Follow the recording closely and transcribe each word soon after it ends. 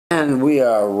And we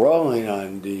are rolling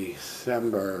on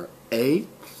December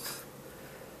 8th,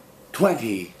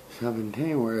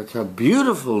 2017, where it's a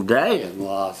beautiful day in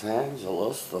Los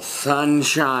Angeles. The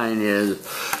sunshine is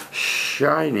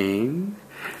shining.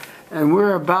 And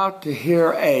we're about to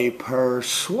hear a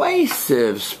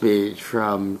persuasive speech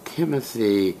from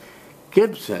Timothy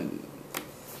Gibson.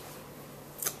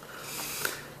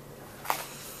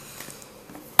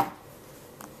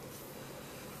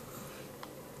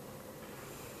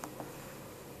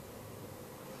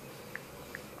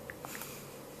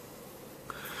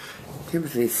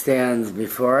 Timothy stands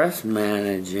before us,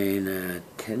 managing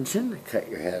attention, cut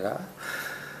your head off,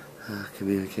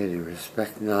 communicating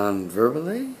respect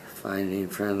non-verbally, finding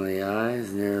friendly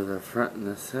eyes near the front and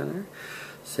the center.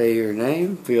 Say your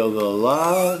name, feel the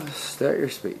love, start your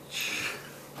speech.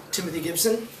 Timothy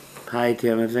Gibson. Hi,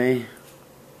 Timothy.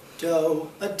 Doe,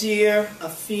 a deer, a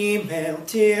female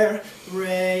deer,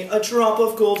 ray, a drop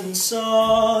of golden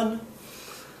sun.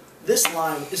 This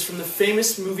line is from the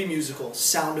famous movie musical,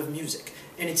 Sound of Music,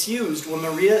 and it's used when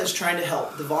Maria is trying to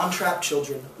help the Von Trapp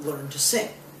children learn to sing.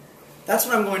 That's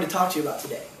what I'm going to talk to you about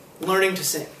today, learning to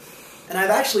sing. And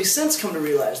I've actually since come to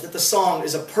realize that the song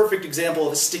is a perfect example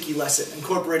of a sticky lesson,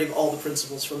 incorporating all the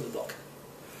principles from the book.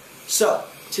 So,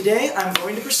 today I'm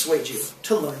going to persuade you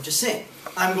to learn to sing.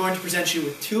 I'm going to present you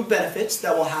with 2 benefits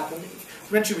that will happen,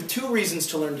 present you with 2 reasons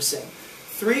to learn to sing,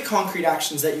 3 concrete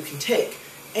actions that you can take,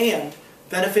 and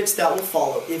benefits that will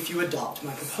follow if you adopt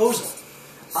my proposal.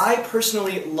 I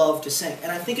personally love to sing, and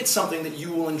I think it's something that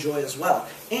you will enjoy as well.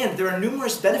 And there are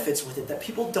numerous benefits with it that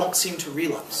people don't seem to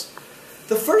realize.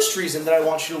 The first reason that I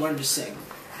want you to learn to sing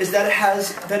is that it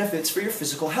has benefits for your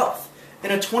physical health.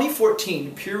 In a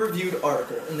 2014 peer-reviewed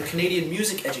article in the Canadian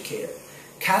Music Educator,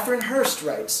 Catherine Hurst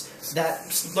writes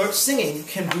that singing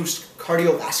can boost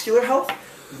cardiovascular health,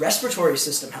 respiratory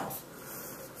system health,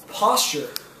 posture,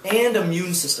 and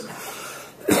immune system health.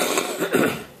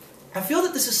 I feel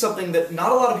that this is something that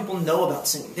not a lot of people know about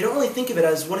singing. They don't really think of it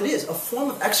as what it is, a form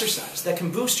of exercise that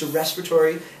can boost your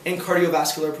respiratory and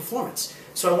cardiovascular performance.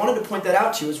 So I wanted to point that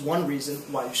out to you as one reason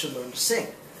why you should learn to sing.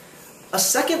 A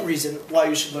second reason why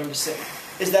you should learn to sing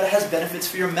is that it has benefits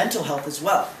for your mental health as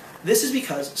well. This is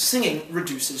because singing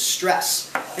reduces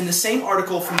stress. In the same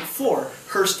article from before,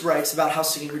 Hurst writes about how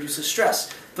singing reduces stress,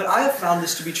 but I have found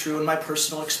this to be true in my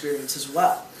personal experience as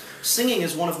well. Singing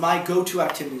is one of my go-to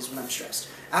activities when I'm stressed.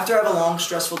 After I have a long,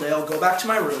 stressful day, I'll go back to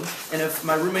my room, and if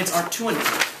my roommates aren't too into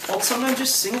it, I'll sometimes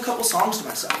just sing a couple songs to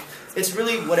myself. It's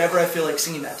really whatever I feel like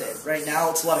singing that day. Right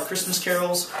now, it's a lot of Christmas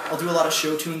carols. I'll do a lot of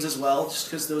show tunes as well, just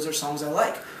because those are songs I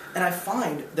like. And I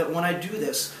find that when I do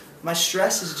this, my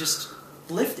stress is just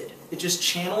lifted. It just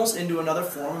channels into another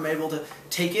form. I'm able to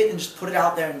take it and just put it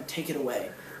out there and take it away.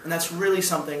 And that's really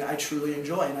something I truly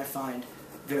enjoy and I find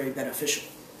very beneficial.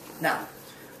 Now,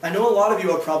 I know a lot of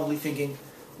you are probably thinking,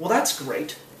 well, that's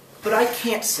great, but I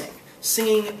can't sing.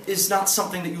 Singing is not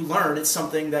something that you learn, it's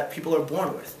something that people are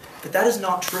born with. But that is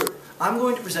not true. I'm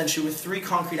going to present you with 3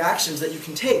 concrete actions that you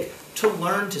can take to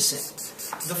learn to sing.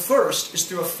 The first is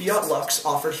through a Fiat Lux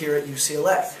offered here at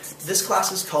UCLA. This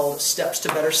class is called Steps to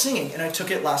Better Singing, and I took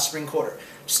it last spring quarter.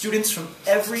 Students from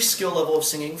every skill level of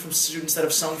singing, from students that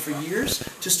have sung for years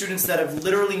to students that have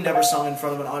literally never sung in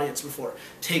front of an audience before,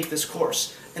 take this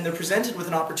course. And they're presented with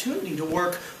an opportunity to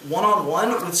work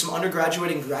one-on-one with some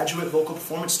undergraduate and graduate vocal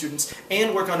performance students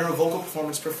and work under a vocal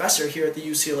performance professor here at the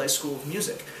UCLA School of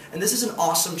Music. And this is an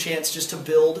awesome chance just to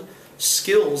build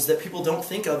skills that people don't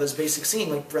think of as basic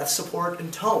singing, like breath support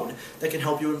and tone, that can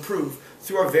help you improve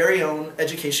through our very own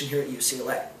education here at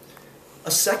UCLA.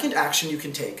 A second action you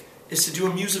can take is to do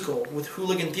a musical with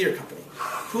Hooligan Theater Company.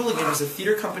 Hooligan is a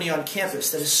theater company on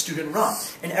campus that is student-run,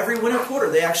 and every winter quarter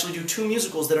they actually do 2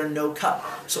 musicals that are no-cut,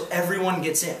 so everyone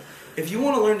gets in. If you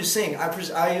want to learn to sing, I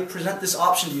present this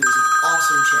option to you as an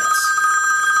awesome chance.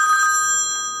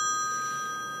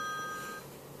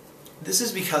 This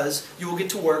is because you will get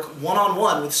to work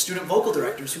one-on-one with student vocal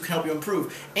directors who can help you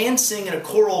improve, and sing in a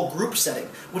choral group setting,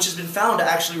 which has been found to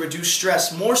actually reduce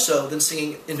stress more so than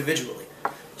singing individually.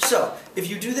 So, if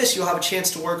you do this, you'll have a chance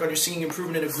to work on your singing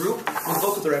improvement in a group with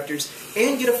vocal directors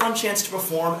and get a fun chance to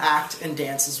perform, act, and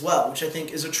dance as well, which I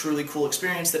think is a truly cool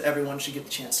experience that everyone should get the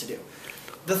chance to do.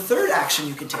 The third action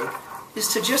you can take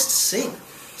is to just sing.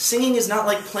 Singing is not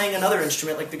like playing another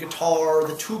instrument like the guitar or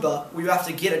the tuba, where you have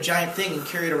to get a giant thing and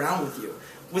carry it around with you.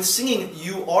 With singing,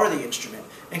 you are the instrument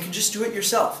and can just do it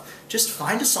yourself. Just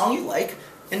find a song you like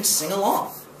and sing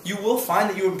along. You will find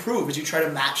that you improve as you try to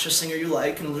match a singer you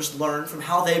like and just learn from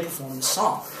how they perform the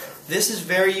song. This is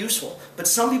very useful, but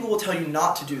some people will tell you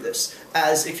not to do this,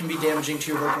 as it can be damaging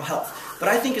to your vocal health. But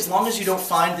I think as long as you don't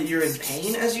find that you're in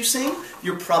pain as you sing,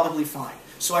 you're probably fine.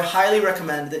 So I highly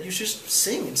recommend that you just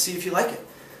sing and see if you like it.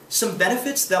 Some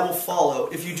benefits that will follow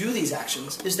if you do these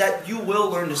actions is that you will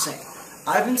learn to sing.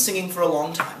 I've been singing for a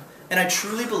long time, and I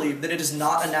truly believe that it is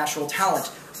not a natural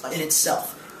talent in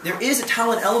itself. There is a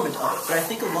talent element of it, but I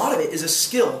think a lot of it is a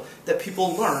skill that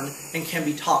people learn and can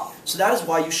be taught. So that is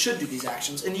why you should do these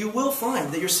actions, and you will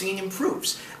find that your singing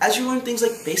improves. As you learn things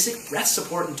like basic breath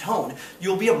support and tone,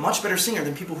 you'll be a much better singer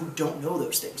than people who don't know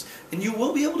those things. And you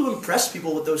will be able to impress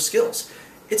people with those skills.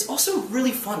 It's also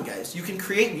really fun, guys. You can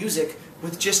create music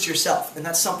with just yourself, and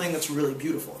that's something that's really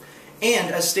beautiful.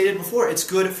 And as stated before, it's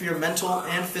good for your mental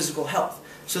and physical health.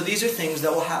 So these are things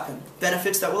that will happen,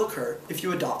 benefits that will occur if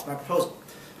you adopt my proposal.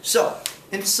 So,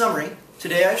 in summary,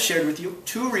 today I've shared with you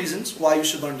 2 reasons why you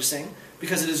should learn to sing,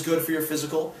 because it is good for your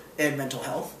physical and mental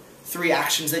health, 3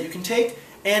 actions that you can take,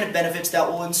 and benefits that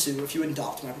will ensue if you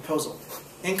adopt my proposal.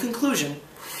 In conclusion,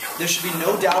 there should be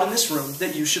no doubt in this room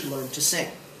that you should learn to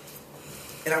sing.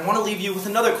 And I want to leave you with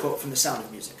another quote from The Sound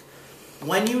of Music.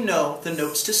 When you know the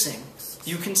notes to sing,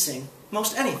 you can sing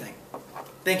most anything.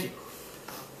 Thank you.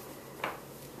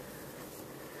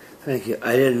 Thank you.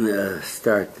 I didn't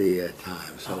start the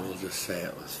time, so we'll just say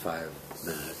it was 5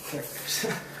 minutes.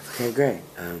 Perfect. Okay, great.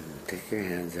 Take your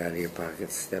hands out of your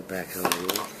pockets, step back a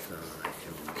little so I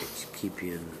can keep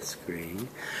you in the screen.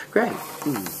 Great.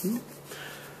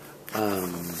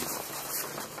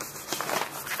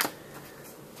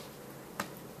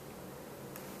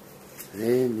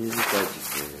 Hey, music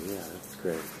educator. Yeah, that's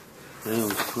great. And it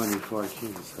was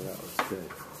 2014, so that was good.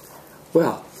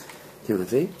 Well,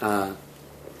 Timothy,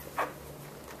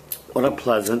 what a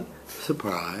pleasant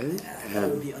surprise. That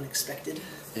would be unexpected.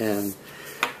 And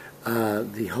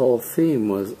the whole theme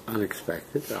was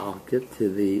unexpected. I'll get to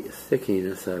the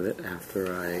stickiness of it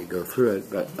after I go through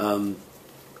it. But I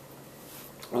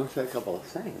want to say a couple of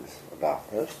things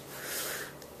about this.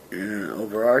 In an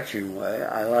overarching way,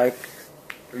 I like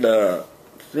the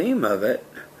theme of it.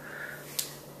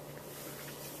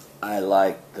 I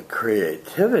like the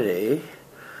creativity.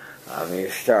 I mean,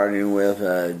 starting with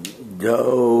a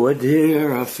doe, a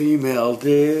deer, a female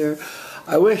deer.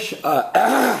 I wish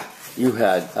you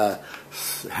had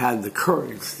had the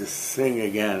courage to sing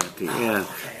again at the end.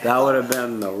 That would have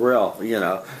been the real,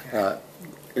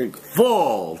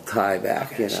 full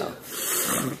tie-back,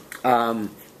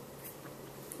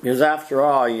 Because after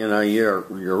all, you're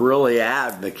really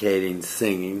advocating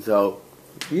singing, so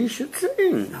you should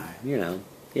sing, yeah.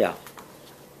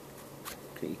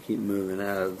 You keep moving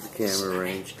out of the camera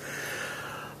range.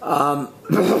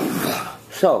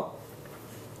 So,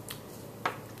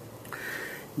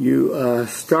 you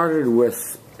started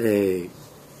with an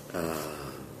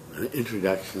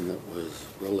introduction that was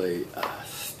really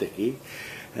sticky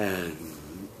and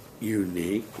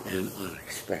unique and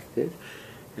unexpected.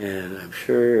 And I'm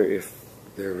sure if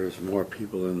there was more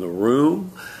people in the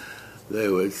room, they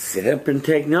would sit up and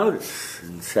take notice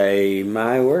and say,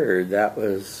 my word, that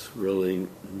was really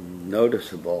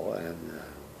noticeable and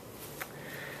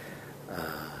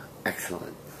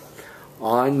excellent.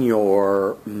 On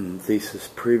your thesis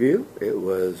preview, it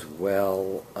was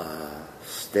well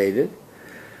stated,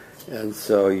 and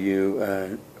so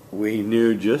we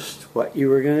knew just what you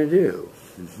were going to do.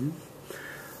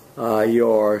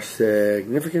 Your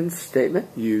significance statement,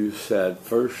 you said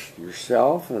first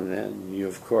yourself, and then you,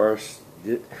 of course,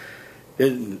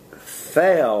 didn't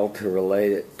fail to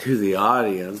relate it to the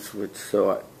audience, which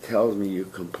so it tells me you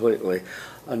completely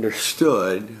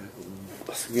understood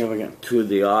significant to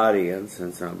the audience,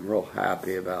 and so I'm real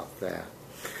happy about that.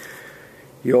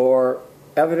 Your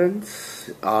evidence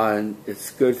on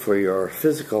it's good for your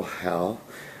physical health,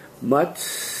 much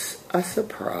a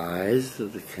surprise to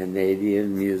the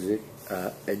Canadian music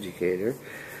educator,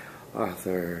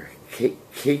 author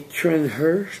Katrin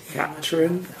Hirsch.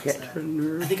 Katrin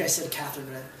Hirsch. I think I said Catherine,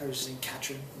 but I was saying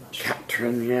Katrin. I'm not sure.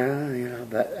 Katrin, yeah,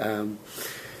 but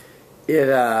it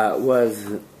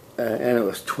was, and it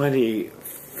was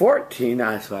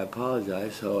 2014. So I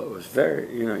apologize. So it was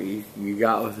very, you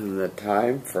got within the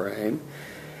time frame,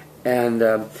 and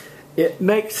it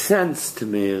makes sense to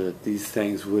me that these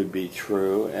things would be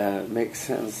true, and it makes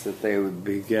sense that they would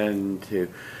begin to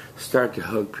start to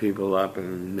hook people up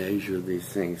and measure these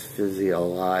things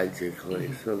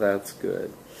physiologically, so that's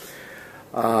good.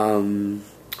 And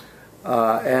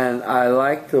I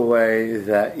like the way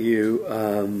that you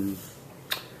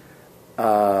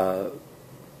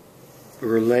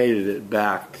related it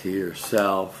back to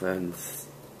yourself and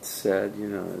said,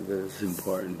 that it's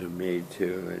important to me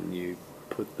too, and you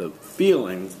put the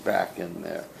feelings back in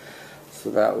there.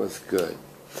 So that was good.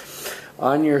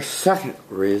 On your second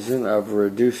reason of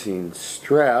reducing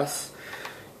stress,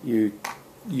 you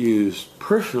used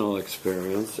personal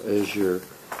experience as your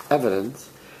evidence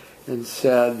and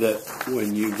said that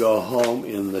when you go home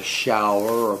in the shower,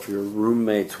 or if your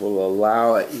roommates will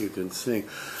allow it, you can sing.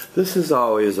 This is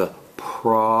always a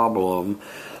problem.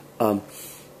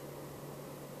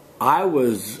 I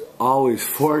was always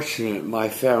fortunate. My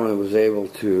family was able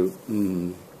to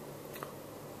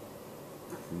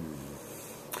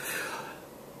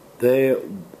they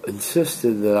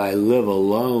insisted that I live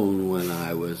alone when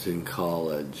I was in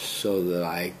college, so that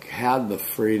I had the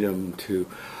freedom to,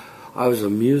 I was a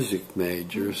music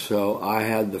major, so I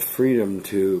had the freedom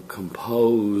to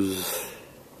compose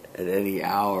at any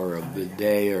hour of the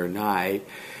day or night,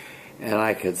 and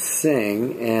I could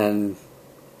sing, and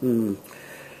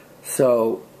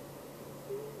so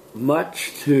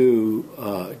much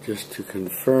to, just to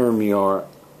confirm your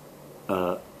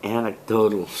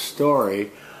anecdotal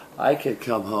story, I could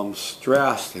come home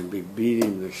stressed and be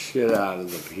beating the shit out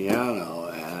of the piano,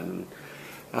 and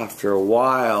after a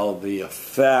while the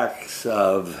effects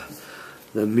of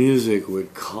the music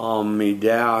would calm me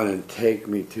down and take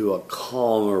me to a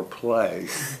calmer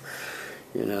place,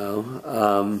 you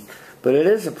know. But it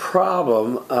is a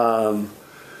problem.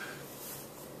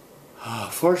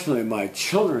 Fortunately, my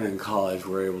children in college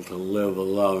were able to live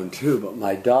alone too, but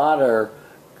my daughter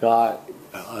got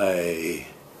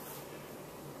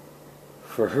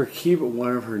for her keyboard,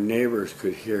 one of her neighbors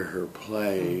could hear her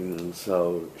playing, and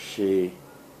so she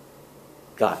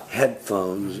got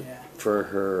headphones for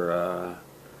her.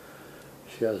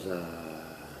 She has a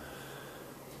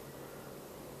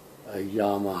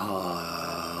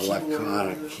Yamaha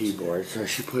electronic keyboard, so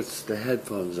she puts the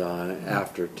headphones on.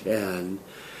 After 10,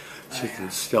 she can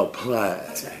still play.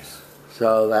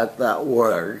 So that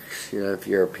works, you know, if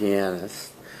you're a pianist.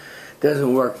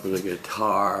 Doesn't work for the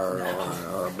guitar,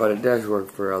 but it does work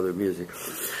for other music.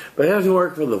 But it doesn't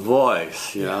work for the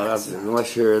voice, you know,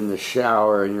 unless you're in the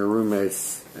shower and your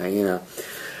roommates, you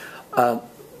know.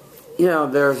 You know,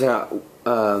 there's a,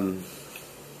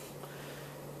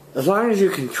 as long as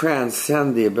you can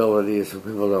transcend the ability so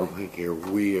people don't think you're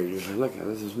weird, you're like, look,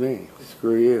 this is me,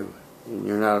 screw you. And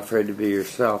you're not afraid to be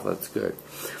yourself, that's good.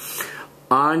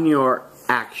 On your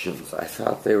actions, I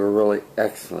thought they were really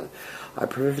excellent. I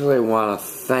particularly want to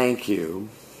thank you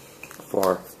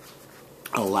for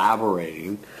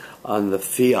elaborating on the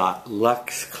Fiat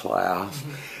Lux class.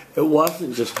 It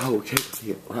wasn't just, oh, take the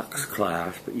Fiat Lux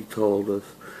class, but you told us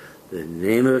the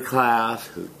name of the class,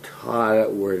 who taught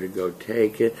it, where to go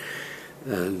take it,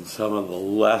 and some of the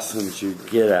lessons you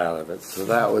get out of it. So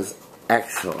that was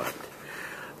excellent.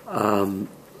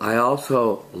 I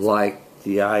also liked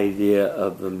the idea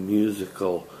of the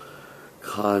musical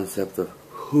concept of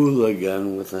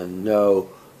hooligan with a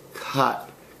no-cut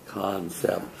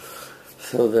concept,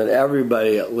 so that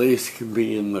everybody at least can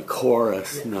be in the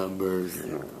chorus numbers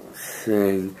and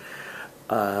sing.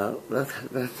 That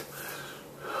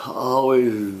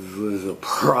always was a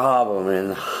problem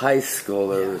in high school.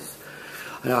 There was,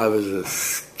 I was a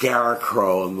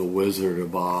scarecrow in The Wizard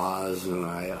of Oz, and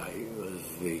I was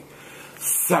the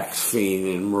sex fiend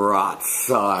in Marat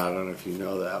Sa. I don't know if you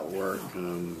know that work.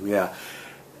 Yeah.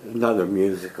 Another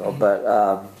musical, but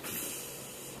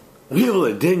people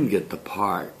that didn't get the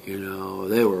part, you know,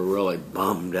 they were really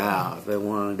bummed out. They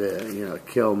wanted to, you know,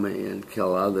 kill me and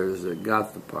kill others that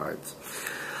got the parts.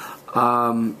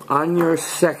 On your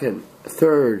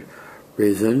third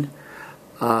reason,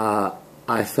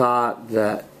 I thought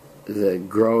that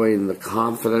growing the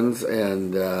confidence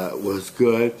and was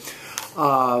good.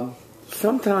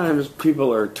 Sometimes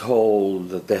people are told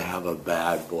that they have a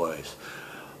bad voice.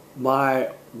 My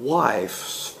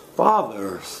wife's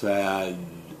father said,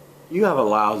 you have a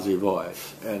lousy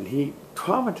voice, and he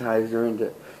traumatized her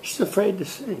into, she's afraid to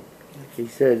sing. He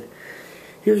said,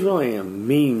 he was really a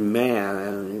mean man,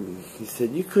 and he said,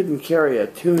 you couldn't carry a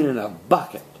tune in a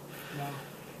bucket.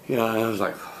 You know, and I was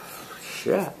like,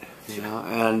 shit, you know,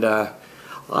 and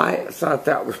I thought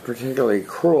that was particularly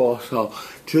cruel. So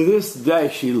to this day,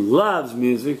 she loves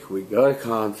music. We go to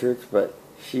concerts, but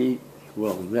she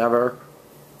will never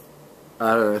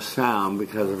utter a sound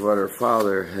because of what her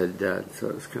father had done. So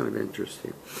it's kind of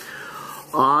interesting.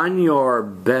 On your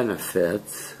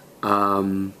benefits,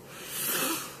 I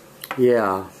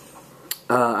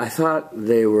thought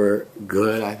they were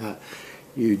good. I thought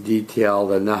you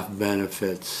detailed enough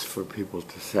benefits for people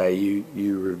to say. You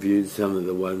reviewed some of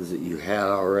the ones that you had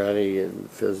already,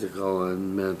 and physical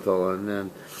and mental, and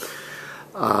then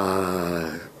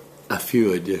a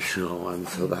few additional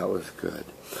ones, so that was good.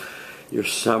 Your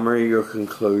summary, your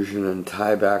conclusion, and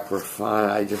tie-back were fine.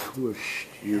 I just wish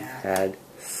you had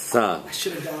sung. I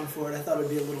should have gone for it. I thought it would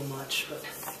be a little much, but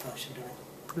I probably should have done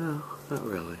it. No, not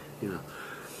really. You know,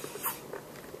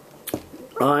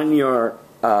 On your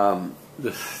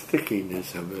the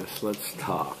stickiness of this, let's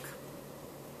talk.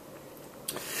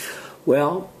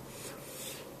 Well,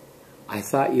 I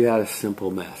thought you had a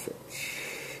simple message,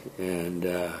 and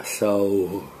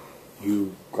so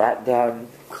you got down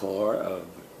the core of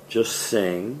just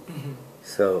sing. Mm-hmm.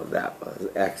 So that was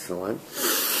excellent.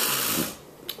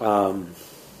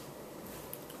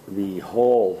 The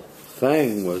whole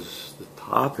thing was, the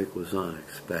topic was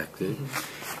unexpected,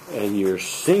 mm-hmm. and your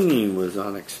singing was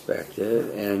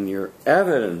unexpected, and your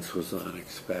evidence was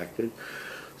unexpected.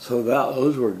 So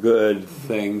those were good mm-hmm.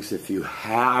 things. If you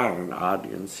had an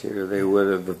audience here, they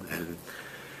would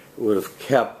have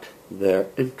kept their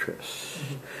interest.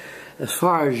 Mm-hmm. As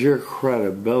far as your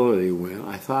credibility went,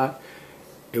 I thought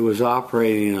it was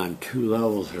operating on two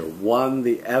levels here. One,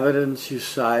 the evidence you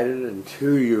cited, and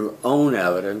two, your own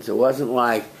evidence. It wasn't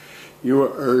like you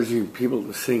were urging people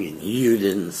to sing and you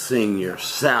didn't sing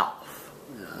yourself.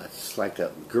 You know, it's like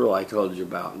that girl I told you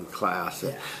about in class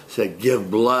that said, give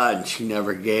blood, and she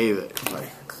never gave it. It's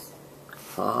like,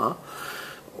 huh?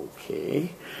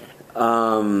 Okay.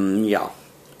 Yeah.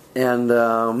 And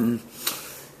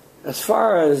as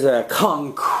far as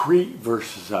concrete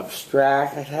versus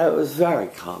abstract, I thought it was very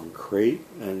concrete,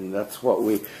 and that's what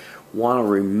we want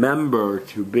to remember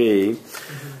to be.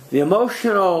 Mm-hmm. The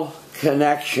emotional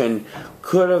connection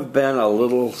could have been a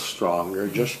little stronger,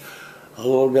 just a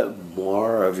little bit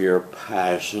more of your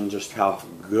passion, just how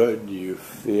good you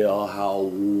feel, how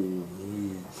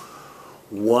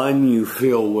one you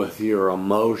feel with your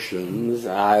emotions.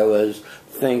 I was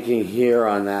thinking here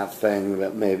on that thing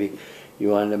that maybe you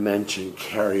wanted to mention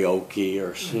karaoke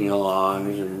or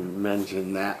sing-alongs and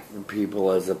mention that to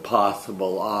people as a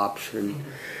possible option.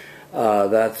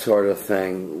 That sort of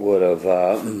thing would have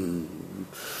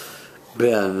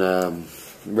been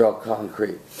real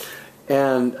concrete.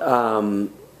 And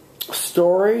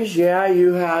stories, yeah,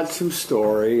 you had some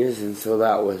stories, and so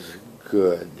that was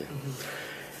good.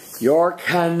 Your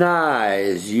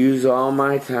canais, use all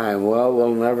my time, well,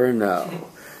 we'll never know.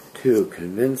 To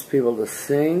convince people to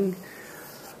sing,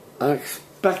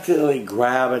 unexpectedly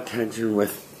grab attention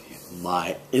with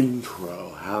my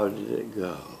intro. How did it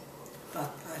go? I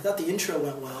thought the intro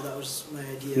went well. That was my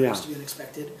idea. It was to be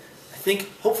unexpected. I think,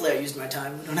 hopefully I used my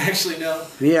time. I don't actually know.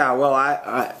 Yeah, well,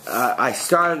 I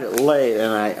started it late,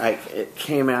 and it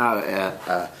came out at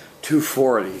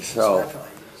 2:40,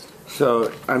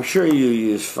 so I'm sure you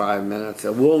used 5 minutes.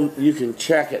 You can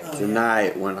check it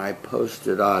tonight when I post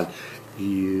it on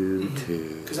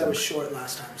YouTube. Because I was short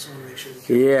last time, so I want to make sure.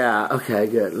 Yeah, okay,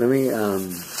 good. Let me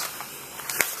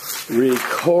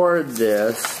record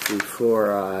this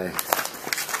before I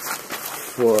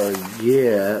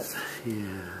forget.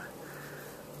 Yeah.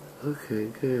 Okay,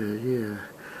 good, yeah.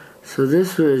 So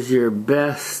this was your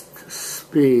best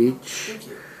speech. Thank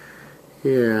you.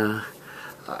 Yeah.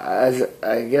 As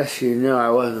I guess you know, I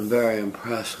wasn't very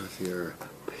impressed with your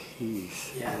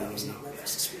piece. Yeah, that was not my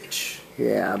best speech.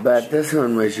 Yeah, but this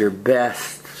one was your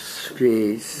best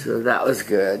speech, so that was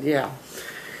good, yeah.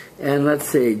 And let's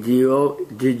see, you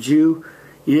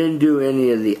didn't do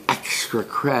any of the extra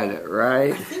credit,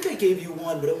 right? I think I gave you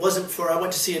one, but it wasn't I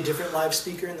went to see a different live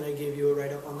speaker, and then I gave you a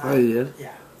write-up on that. Oh, you did?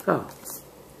 Yeah. Oh,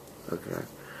 okay.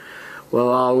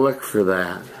 Well, I'll look for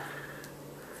that.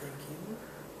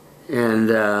 And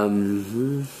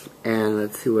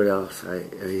let's see what else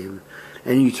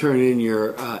and you turn in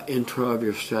your intro of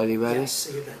your study, buddy? Yes,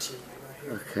 I give that to you right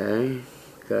here. Okay,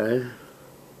 good.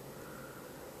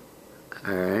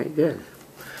 All right, good.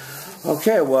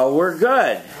 Okay, well, we're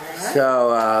good. Right. So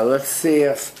let's see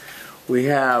if we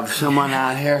have someone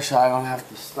out here so I don't have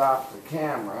to stop the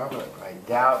camera, but I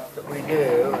doubt that we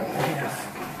do.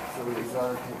 Some of these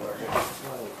other people are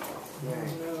getting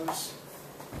sleep.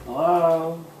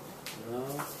 Hello? No.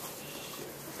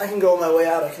 I can go on my way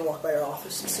out. I can walk by your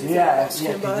office and see if anyone else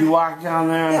came by. Could you walk down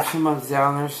there? If someone's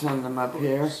down there, send them up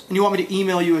here. And you want me to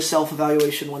email you a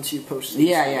self-evaluation once you post this?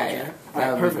 Yeah.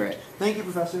 That would be great. Thank you,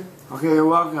 Professor. Okay, you're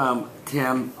welcome,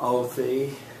 Tim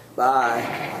Othie. Bye.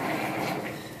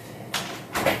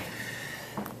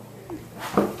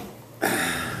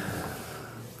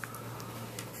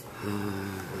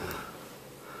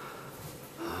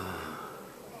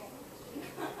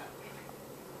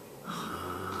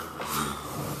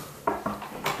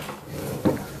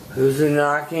 Who's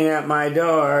knocking at my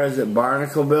door? Is it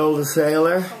Barnacle Bill the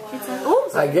Sailor?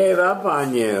 I gave up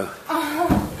on you.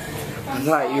 I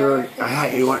thought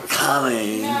you weren't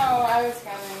coming. No, I was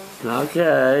coming.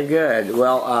 Okay, good.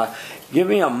 Well, give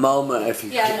me a moment if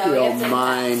you don't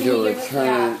mind to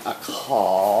return a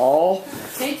call.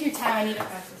 Take your time. I need to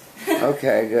practice.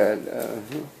 Okay, good.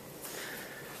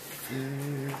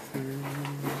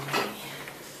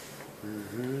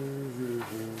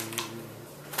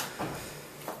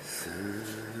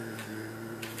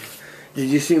 Did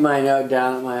you see my note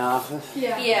down at my office?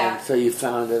 Yeah. And so you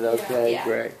found it okay? Yeah.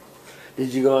 Great.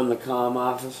 Did you go in the comm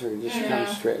office or just come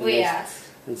straight in? We asked.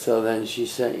 And so then she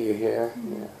sent you here?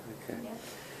 Mm-hmm. Yeah, okay. Yeah.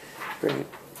 Great.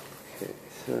 Okay,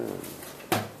 so...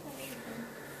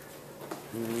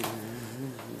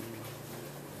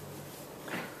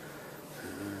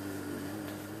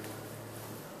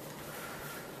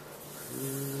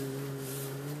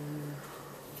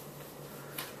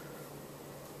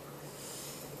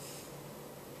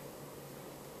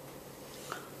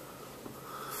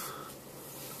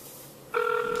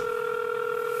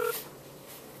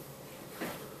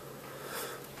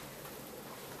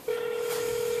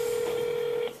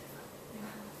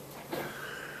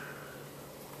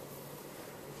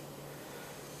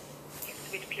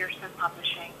 with Pearson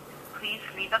Publishing. Please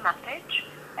leave a message,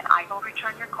 and I will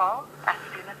return your call as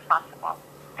soon as possible.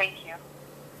 Thank you.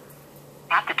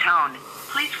 At the tone,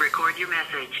 please record your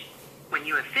message. When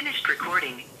you have finished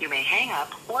recording, you may hang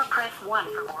up or press 1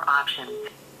 for more options.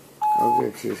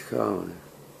 Okay, she's calling.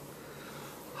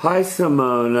 Hi,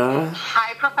 Simona.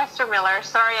 Hi, Professor Miller.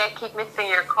 Sorry I keep missing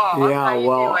your call. Yeah, How are you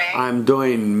well, doing? I'm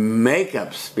doing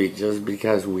makeup speeches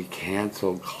because we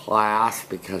canceled class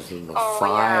because of the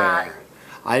fire. Yeah.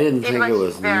 I didn't think it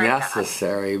was very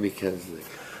necessary because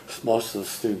most of the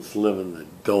students live in the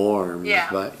dorms, Yeah.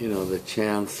 but, you know, the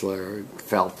chancellor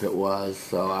felt it was,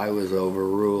 so I was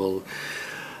overruled.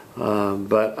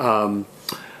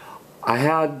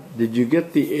 Did you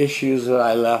get the issues that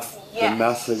I left the Yes.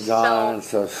 message on? And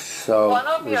so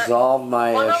resolve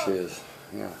my issues.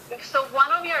 Yeah. So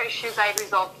one of your issues I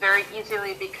resolved very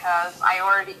easily because I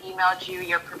already emailed you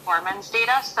your performance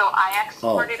data. So I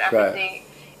exported everything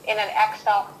in an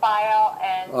Excel file,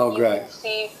 and you can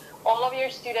see all of your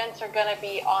students are going to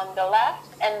be on the left,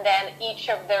 and then each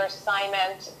of their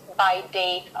assignments by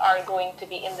date are going to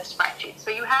be in the spreadsheet.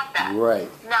 So you have that. Right.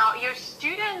 Now, your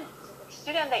student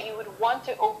that you would want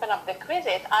to open up the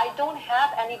quizzes, I don't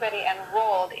have anybody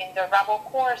enrolled in the Rebel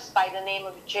course by the name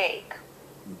of Jake.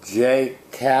 Jake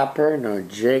Tapper? No,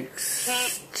 Jake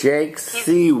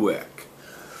Seawick.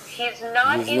 He's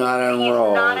not enrolled. He's not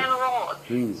enrolled.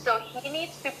 So he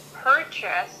needs to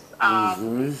purchase.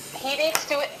 He needs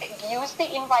to use the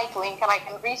invite link, and I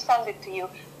can resend it to you.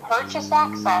 Purchase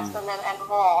access and then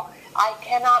enroll. I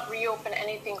cannot reopen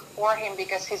anything for him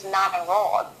because he's not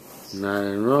enrolled. Not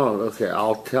enrolled. Okay,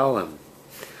 I'll tell him.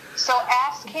 So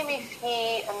ask him if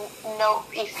he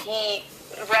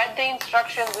read the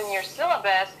instructions in your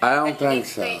syllabus. I don't think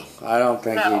so. I don't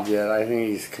think he did. I think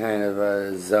he's kind of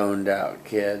a zoned out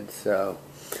kid. So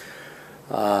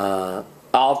I'll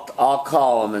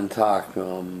call him and talk to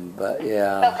him. But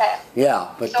yeah. Okay.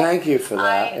 Yeah. But So thank you for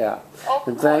that.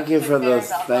 And thank you for the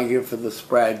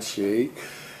spreadsheet.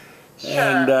 Sure.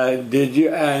 And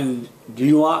do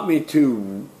you want me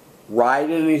to write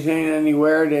anything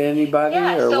anywhere to anybody,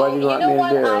 or so what do you want me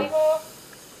to do?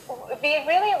 We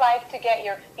really like to get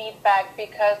your feedback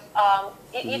because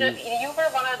you were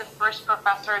one of the first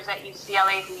professors at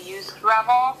UCLA who used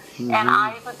Rebel, and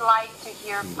I would like to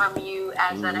hear from you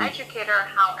as an educator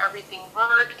how everything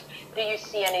worked. Do you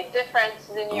see any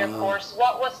differences in your course?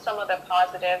 What was some of the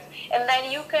positives? And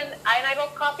then you can, and I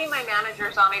will copy my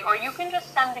managers on it, or you can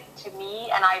just send it to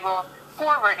me and I will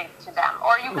forward it to them,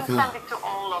 or you can send it to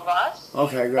all of us.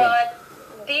 Okay, great. But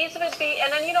these would be,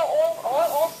 and then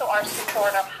also our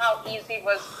support of how easy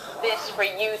was this for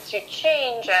you to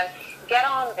change and get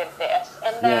on with this,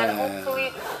 and then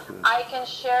hopefully I can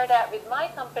share that with my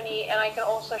company, and I can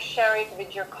also share it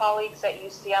with your colleagues at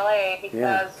UCLA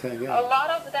because a lot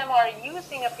of them are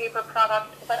using a paper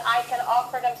product, but I can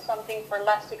offer them something for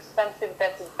less expensive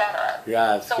that's better.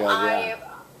 Yeah, that's good.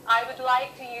 I would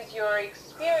like to use your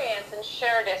experience and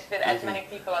share this with as many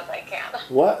people as I can.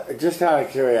 What? Just out of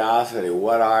curiosity,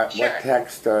 what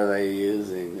text are they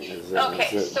using? Is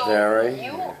it vary?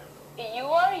 You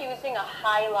are using a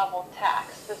high-level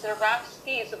text. The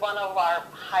Zarevsky is one of our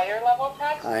higher-level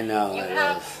texts. I know.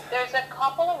 There's a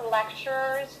couple of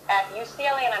lecturers at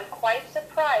UCLA, and I'm quite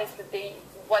surprised that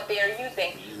what they are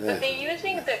using. But they're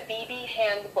using the BB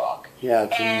handbook. Yeah,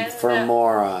 it's for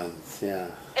morons.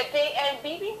 Yeah. And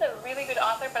BB is a really good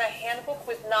author, but a handbook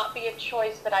would not be a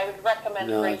choice that I would recommend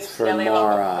for a it's for UCLA level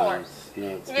morons. course. No,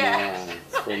 it's morons.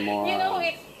 It's for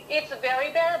morons. It's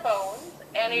very bare bones,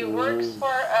 and it works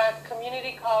for a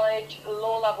community college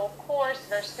low-level course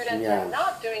where students are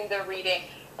not doing their reading.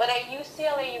 But at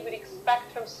UCLA, you would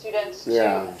expect from students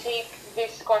to take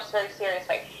this course very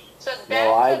seriously. So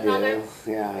that's another.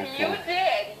 Yeah.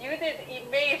 You did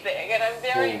amazing, and I'm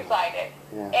very excited.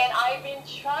 Yeah. And I've been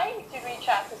trying to reach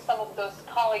out to some of those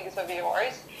colleagues of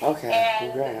yours. Okay.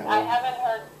 And I haven't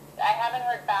heard haven't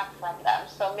heard back from them.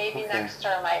 So maybe Okay. next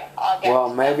term I'll get. Well,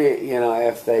 to maybe, you know,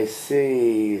 if they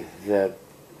see that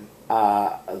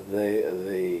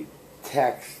the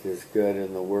text is good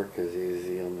and the work is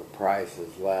easy and the price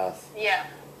is less, them. Yeah.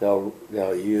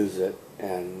 they'll use it,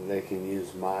 and they can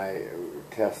use my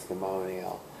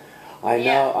testimonial. I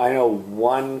Yeah. know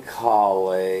one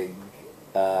colleague.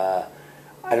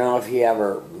 I don't know if he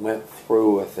ever went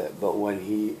through with it, but when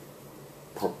he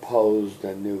proposed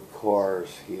a new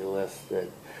course, he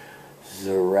listed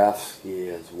Zarefsky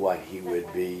as what he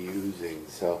would be using.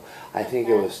 So I think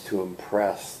it was to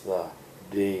impress the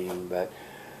dean, but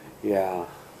yeah.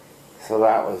 So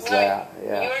that was that.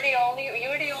 Yeah. You were the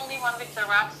only one with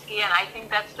Zarefsky, and I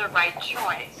think that's the right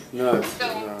choice. No. So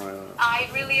I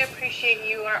really appreciate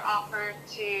your offer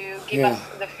to give Yeah. us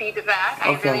the feedback. I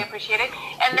Okay. really appreciate it.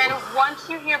 And then once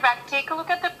you hear back, take a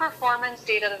look at the performance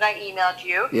data that I emailed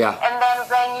you. Yeah. And then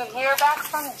when you hear back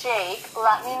from Jake,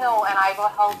 let me know, and I will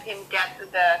help him get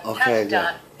the Okay, test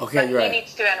done. Okay, But great. he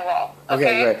needs to enroll.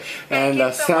 Okay, great. Thank And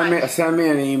you so much. send me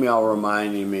an email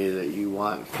reminding me that you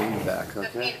want feedback. The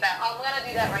Okay. feedback. I'm gonna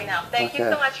do that right now. Thank you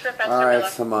Okay. so much, Professor All right, Miller.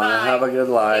 Samana. Bye. Have a good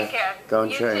life. Take care. Don't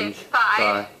You change. Too.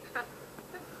 Bye.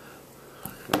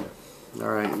 All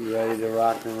right, you ready to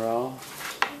rock and roll?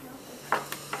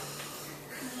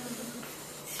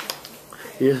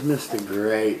 You just missed a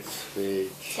great speech.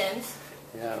 Tim's?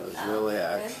 Yeah, it was really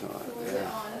excellent. What was it Yeah.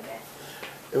 on? Okay.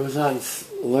 It was on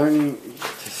learning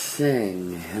to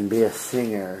sing and be a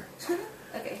singer.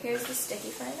 Okay, here's the sticky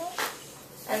final.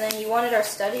 And then you wanted our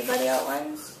study buddy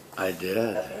outlines? I did.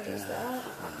 Okay, there's Yeah. that.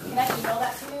 Can I email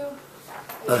that to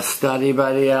you? A study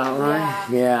buddy outline?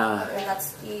 Yeah. And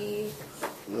that's the...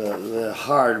 The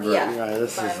hard version. Yeah, Yeah,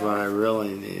 this is final. what I really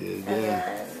needed. And Yeah.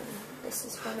 then this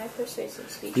is for my persuasive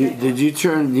speech. Did you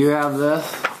turn? Do you have this?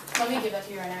 Let me give that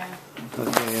to you right now.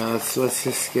 Okay, yeah, let's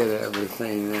just get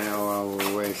everything now while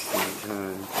we're wasting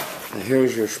time. And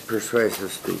here's your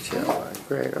persuasive speech outline.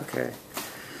 Great. Okay.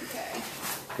 Okay.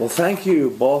 Well, thank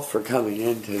you both for coming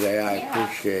in today. I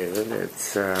appreciate it.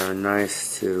 It's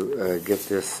nice to get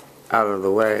this out of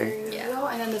the way. There you go,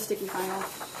 and then the sticky final.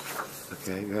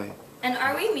 Okay, great. And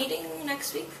are we meeting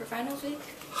next week for finals week?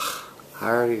 I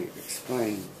already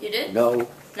explained. You did? No.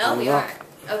 No, we not. aren't.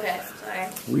 Okay, sorry.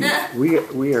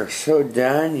 We are so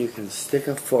done. You can stick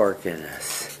a fork in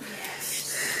us.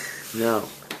 No,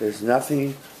 there's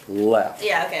nothing left.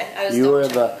 Yeah, okay. I was You double are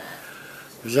checking the. that.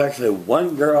 There's actually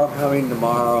one girl coming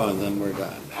tomorrow, and then we're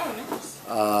done. Oh,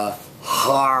 nice.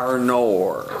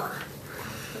 Harnor.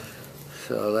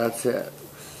 So that's it.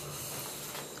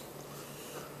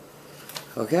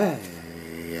 Okay.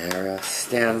 Here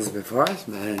stands before us,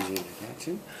 managing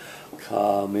attention,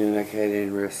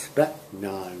 communicating respect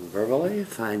non-verbally,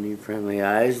 finding friendly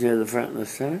eyes near the front and the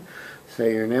center.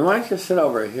 Say your name. Why don't you sit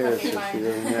over here Okay, so fine. she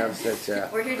doesn't have such a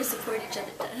We're here to support each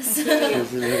other, Dennis.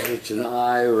 doesn't have such an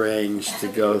eye range to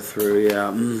go through.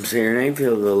 Yeah. Say your name.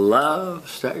 Feel the love.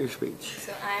 Start your speech.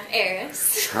 So I'm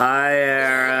Eris. Hi,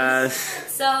 Eris.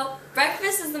 So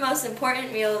breakfast is the most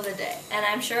important meal of the day, and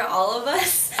I'm sure all of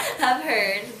us have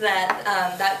heard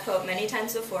that quote many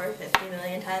times before, 50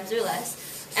 million times or less.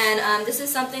 And this is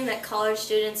something that college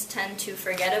students tend to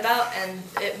forget about, and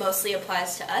it mostly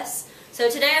applies to us. So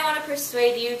today I want to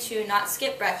persuade you to not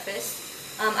skip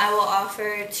breakfast. I will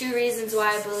offer 2 reasons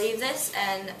why I believe this,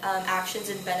 and actions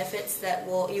and benefits that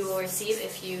you will receive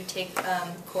if you take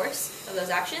course of those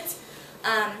actions.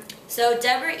 So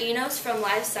Deborah Enos from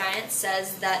Live Science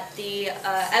says that the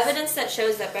evidence that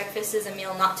shows that breakfast is a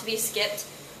meal not to be skipped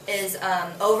is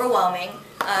overwhelming.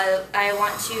 I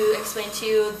want to explain to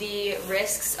you the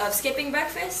risks of skipping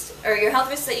breakfast, or your health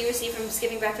risks that you receive from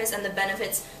skipping breakfast, and the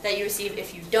benefits that you receive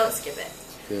if you don't skip it.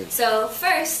 Good. So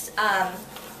first,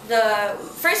 the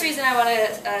first reason I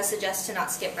want to suggest to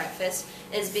not skip breakfast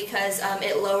is because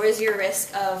it lowers your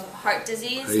risk of heart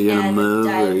disease Are you gonna and move, or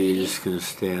are you diabetes. just gonna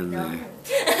stand No. there?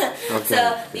 So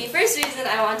Okay. the first reason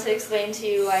I want to explain to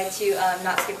you why to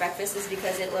not skip breakfast is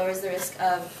because it lowers the risk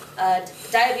of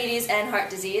diabetes and heart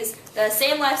disease. The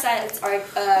same Life Science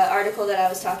article that I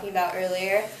was talking about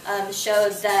earlier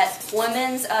showed that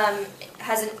women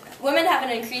have an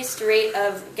increased rate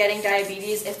of getting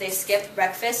diabetes if they skip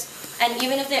breakfast, and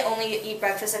even if they only eat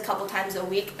breakfast a couple times a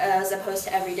week as opposed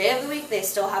to every day of the week, they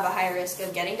still have a higher risk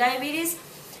of getting diabetes.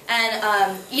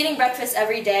 And eating breakfast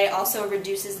every day also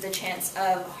reduces the chance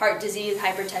of heart disease,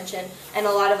 hypertension, and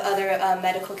a lot of other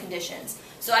medical conditions.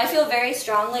 So I feel very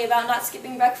strongly about not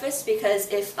skipping breakfast because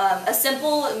if a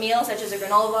simple meal such as a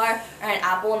granola bar or an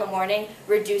apple in the morning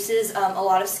reduces a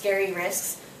lot of scary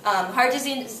risks. Heart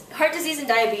disease and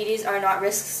diabetes are not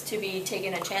risks to be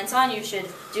taken a chance on. You should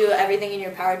do everything in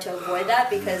your power to avoid that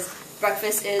because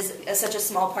breakfast is such a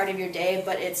small part of your day,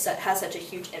 but it has such a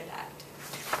huge impact.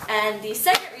 And the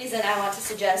second reason I want to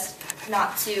suggest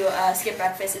not to skip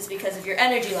breakfast is because of your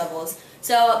energy levels.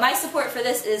 So my support for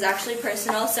this is actually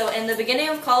personal. So in the beginning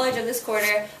of college of this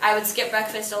quarter, I would skip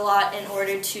breakfast a lot in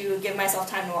order to give myself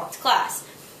time to walk to class.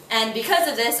 And because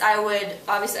of this, I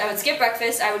would skip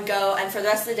breakfast, I would go, and for the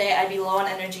rest of the day, I'd be low on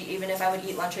energy. Even if I would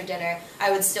eat lunch or dinner,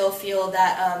 I would still feel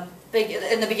that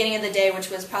in the beginning of the day, which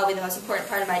was probably the most important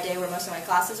part of my day where most of my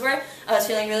classes were, I was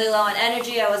feeling really low on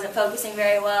energy, I wasn't focusing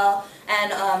very well,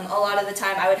 and a lot of the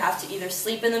time I would have to either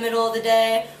sleep in the middle of the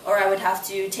day, or I would have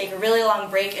to take a really long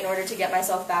break in order to get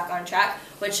myself back on track,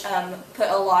 which put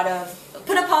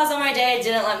a pause on my day,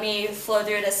 didn't let me flow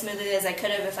through it as smoothly as I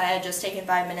could have if I had just taken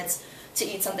 5 minutes to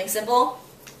eat something simple.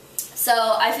 So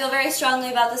I feel very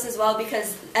strongly about this as well,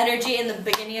 because energy in the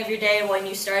beginning of your day when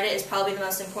you start it is probably the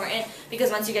most important, because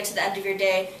once you get to the end of your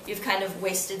day, you've kind of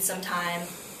wasted some time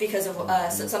because of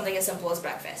something as simple as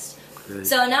breakfast. Good.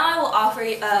 So now I will offer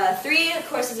 3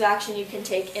 courses of action you can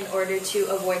take in order to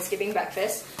avoid skipping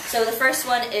breakfast. So the first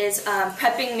one is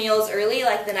prepping meals early,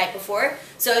 like the night before.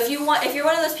 So if you're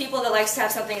one of those people that likes to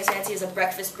have something as fancy as a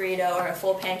breakfast burrito or a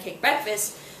full pancake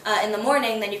breakfast in the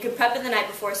morning, then you can prep it the night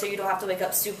before so you don't have to wake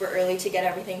up super early to get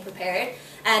everything prepared.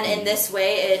 And in this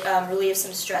way, it relieves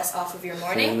some stress off of your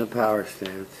morning. And the power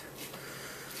stance.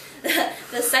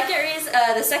 The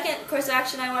second course of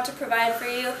action I want to provide for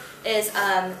you is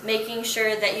making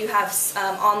sure that you have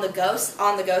on-the-go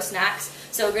snacks.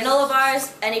 So granola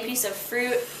bars, any piece of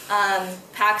fruit,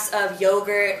 packs of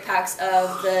yogurt, packs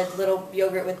of the little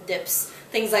yogurt with dips,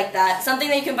 things like that. Something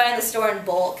that you can buy in the store in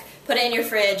bulk. Put it in your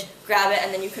fridge, grab it,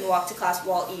 and then you can walk to class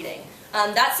while eating.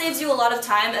 That saves you a lot of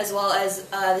time, as well as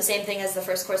the same thing as the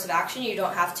first course of action. You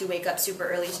don't have to wake up super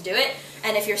early to do it.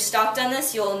 And if you're stocked on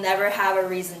this, you'll never have a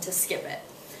reason to skip it.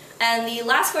 And the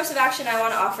last course of action I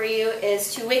want to offer you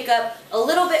is to wake up a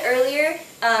little bit earlier.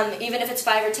 Even if it's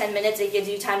 5 or 10 minutes, it gives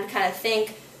you time to kind of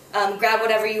think, grab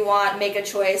whatever you want, make a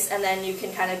choice, and then you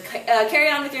can kind of carry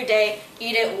on with your day,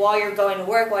 eat it while you're going to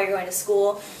work, while you're going to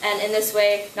school, and in this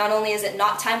way, not only is it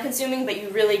not time-consuming, but you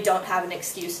really don't have an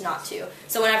excuse not to.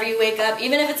 So whenever you wake up,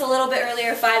 even if it's a little bit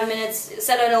earlier, 5 minutes,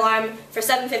 set an alarm for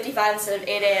 7:55 instead of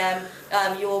 8 a.m.,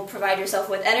 you will provide yourself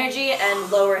with energy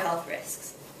and lower health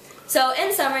risks. So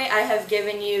in summary, I have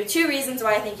given you 2 reasons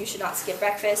why I think you should not skip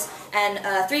breakfast,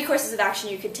 and 3 courses of action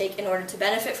you could take in order to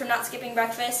benefit from not skipping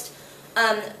breakfast.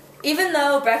 Even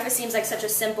though breakfast seems like such a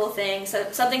simple thing,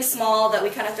 something small that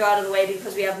we kind of throw out of the way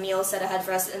because we have meals set ahead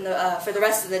for us for the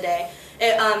rest of the day,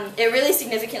 it really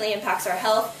significantly impacts our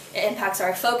health, it impacts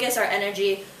our focus, our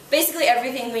energy, basically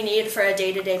everything we need for a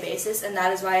day-to-day basis, and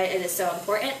that is why it is so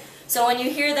important. So when you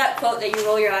hear that quote that you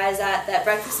roll your eyes at, that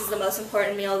breakfast is the most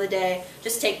important meal of the day,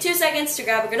 just take 2 seconds to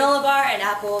grab a granola bar and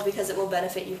apple, because it will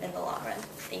benefit you in the long run.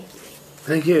 Thank you.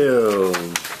 Thank you.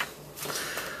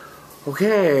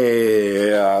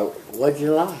 Okay, what'd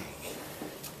you like?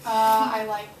 I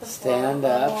like the flow. Stand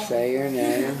up, say your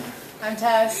name. I'm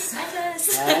Tess. Hi,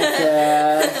 Tess. Hi,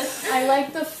 Tess. I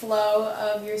like the flow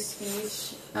of your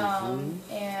speech, and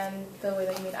the way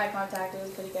that you made eye contact. It was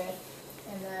pretty good.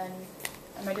 And then,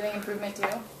 am I doing improvement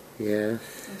too? Yes.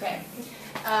 Okay.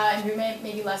 Improvement,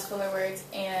 maybe less filler words,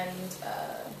 and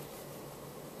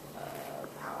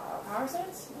power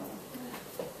sense?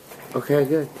 Okay,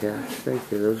 good, Tess. Thank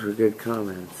you. Those were good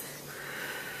comments.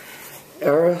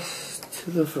 Heiress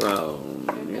to the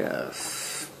throne.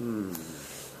 Yes.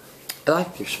 I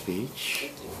liked your speech.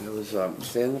 It was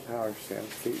stay in the power stance,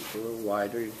 feet a little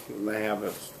wider. You may have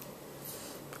it.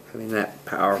 I mean, that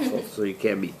powerful, so you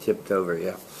can't be tipped over.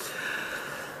 Yeah.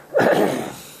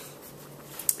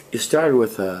 You started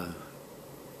with an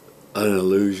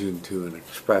allusion to an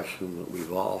expression that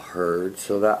we've all heard,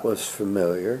 so that was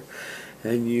familiar.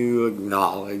 And you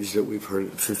acknowledged that we've heard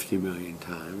it 50 million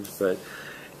times, but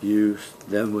you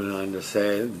then went on to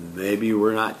say, maybe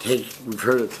we've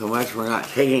heard it so much we're not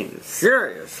taking it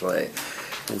seriously.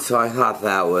 And so I thought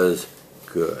that was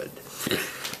good.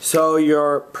 So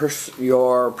your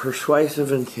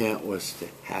persuasive intent was to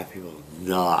have people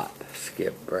not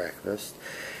skip breakfast,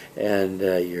 and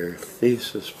your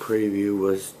thesis preview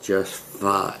was just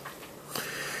fine.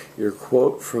 Your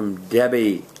quote from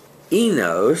Debbie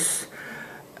Enos,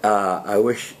 I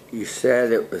wish you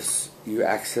said it was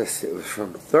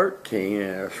from 13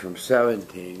 and it was from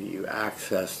 17. You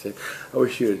accessed it. I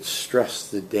wish you had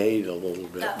stressed the date a little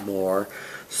bit more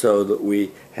so that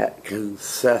we can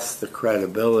assess the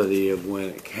credibility of when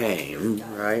it came,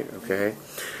 right? Okay.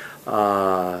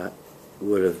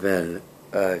 Would have been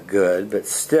good, but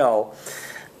still,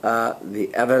 the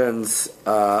evidence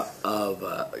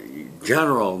of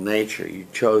general nature. You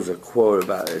chose a quote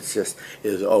about it. It's just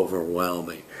is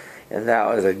overwhelming. And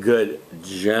that was a good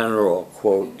general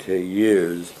quote to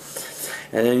use.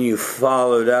 And then you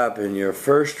followed up in your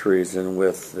first reason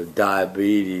with the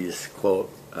diabetes quote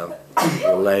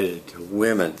related to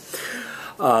women.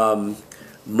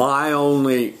 My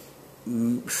only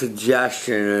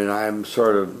suggestion, and I'm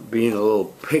sort of being a little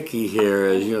picky here,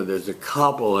 is, you know, there's a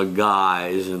couple of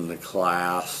guys in the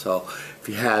class, so if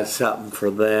you had something for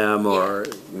them, or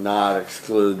not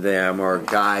exclude them, or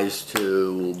guys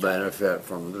too will benefit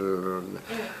from,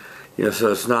 you know,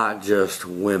 so it's not just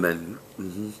women.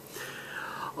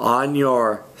 On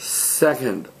your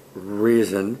second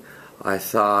reason, I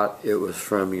thought it was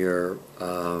from your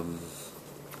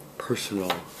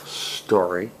personal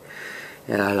story.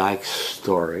 And I like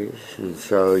stories, and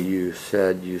so you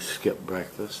said you skip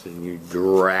breakfast and you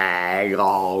drag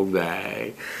all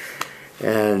day,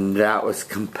 and that was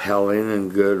compelling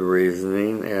and good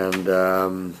reasoning,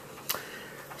 and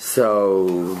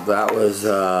so that was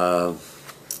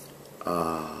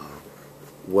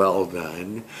well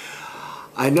done.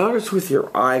 I noticed with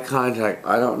your eye contact,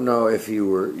 I don't know if you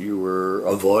were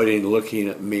avoiding looking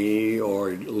at me or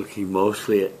looking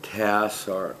mostly at Tess,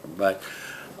 but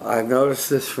I've noticed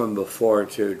this from before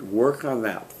too. Work on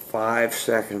that 5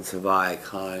 seconds of eye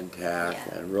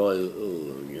contact and really,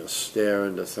 you know, stare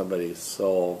into somebody's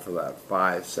soul for that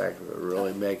 5 seconds and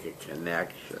really make a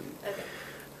connection.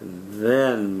 And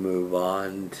then move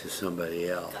on to somebody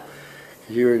else.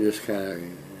 You were just kind of,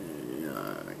 you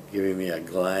know, giving me a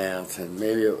glance, and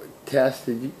maybe Tess,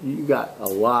 you got a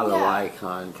lot of eye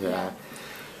contact.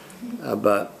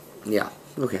 But yeah,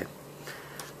 okay.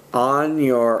 On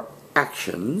your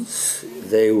actions,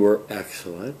 they were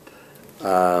excellent.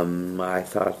 I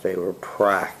thought they were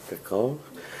practical.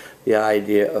 The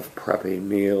idea of prepping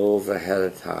meals ahead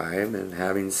of time and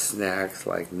having snacks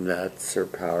like nuts or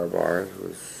power bars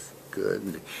was good.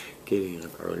 And getting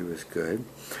up early was good.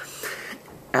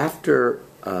 After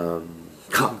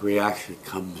concrete action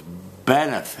comes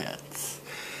benefits.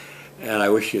 And I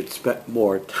wish you'd spent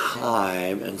more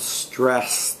time and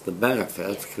stressed the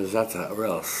benefits, because that's a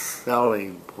real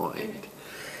selling point.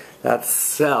 That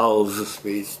sells the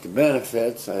speech to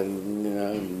benefits, and, you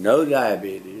know, no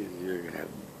diabetes. You're going to have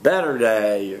a better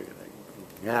day. You're going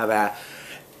to have a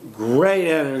great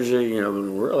energy. You know,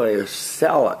 really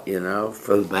sell it, you know,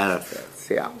 for the benefits.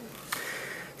 Yeah.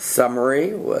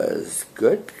 Summary was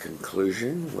good.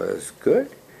 Conclusion was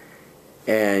good.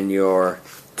 And your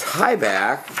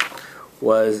tie-back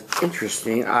was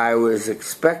interesting. I was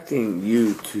expecting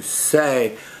you to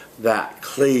say that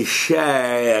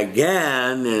cliche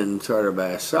again in sort of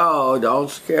a, so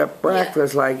don't skip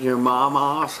breakfast like your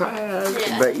mama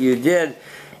said. But you did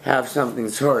have something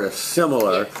sort of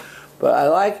similar. But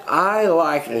I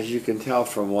like, as you can tell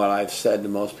from what I've said to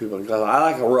most people, because I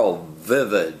like a real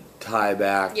vivid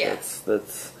tie-back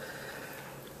that's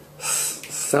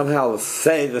somehow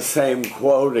say the same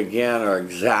quote again or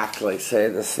exactly say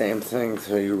the same thing,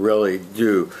 so you really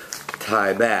do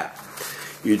tie back.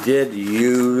 You did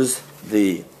use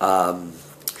the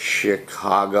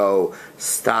Chicago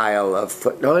style of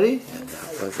footnoting, and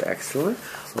that was excellent,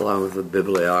 along with the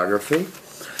bibliography.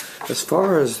 As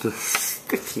far as the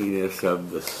stickiness of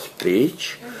the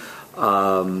speech,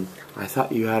 I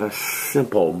thought you had a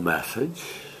simple message,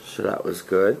 so that was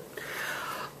good.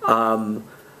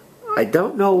 I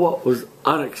don't know what was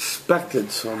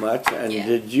unexpected so much, and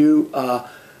did you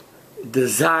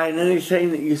design anything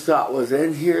that you thought was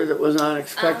in here that was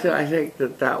unexpected? I think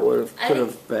that could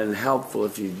have been helpful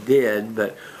if you did,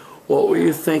 but what were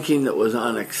you thinking that was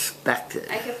unexpected?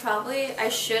 I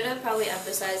should have probably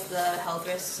emphasized the health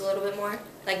risks a little bit more,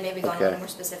 like maybe gone a little more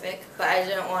specific, but I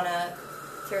didn't want to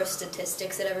throw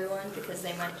statistics at everyone because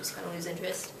they might just kind of lose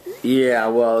interest. Yeah,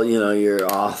 well, you know, your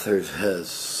author has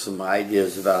some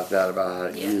ideas about that, about how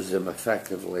to use them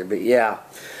effectively. But yeah,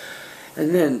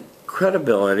 and then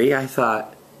credibility. I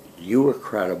thought you were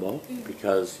credible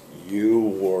because you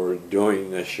were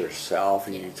doing this yourself,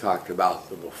 and you talked about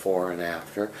the before and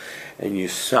after, and you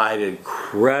cited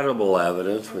credible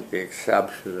evidence with the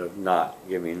exception of not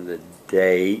giving the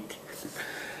date.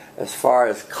 As far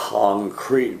as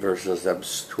concrete versus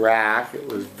abstract, it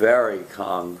was very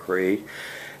concrete.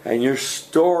 And your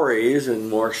stories and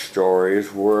more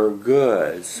stories were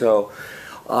good. So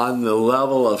on the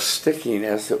level of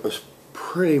stickiness, it was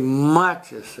pretty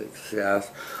much a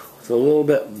success with a little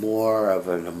bit more of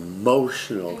an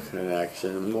emotional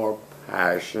connection, more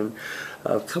passion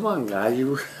of, come on guys,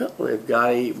 you really have got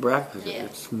to eat breakfast.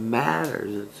 It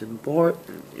matters. It's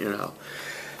important, you know.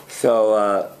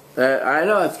 So I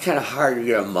know it's kind of hard to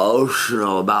get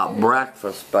emotional about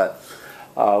breakfast, but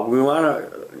we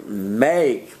want to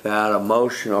make that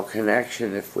emotional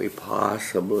connection if we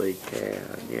possibly can.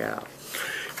 Yeah.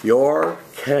 Your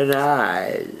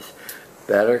eyes,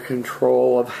 better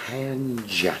control of hand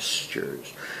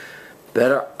gestures,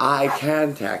 better eye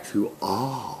contact to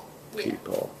all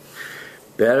people.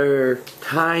 Better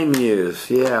time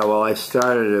use. Yeah, well, I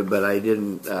started it, but I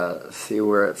didn't see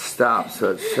where it stopped,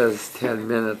 so it says 10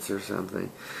 minutes or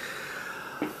something.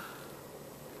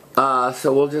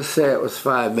 So we'll just say it was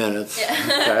 5 minutes. Yeah.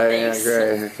 Okay, yeah,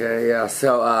 great. Okay, yeah.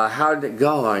 So how did it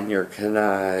go on your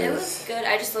canais? It was good.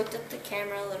 I just looked at the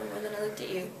camera a little more than I looked at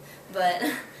you, but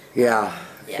Yeah.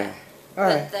 yeah. Okay. All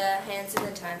But right. the hands and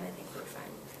the time, I think were fine.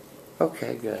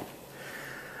 Okay, good.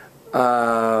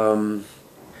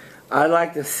 I'd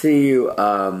like to see you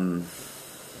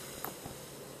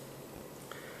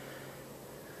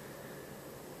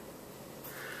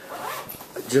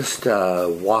just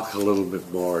walk a little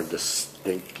bit more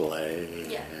distinctly.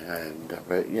 Yeah.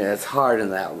 But yeah, it's hard in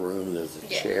that room. There's a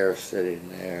Yeah. chair sitting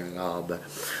there and all. But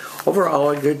overall,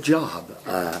 a good job,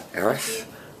 Eris.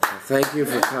 Thank you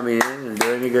for coming in and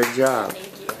doing a good job.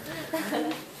 Thank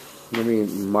you. Let me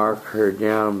mark her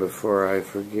down before I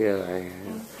forget. I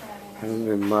haven't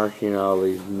been marking all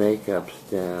these makeups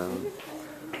down.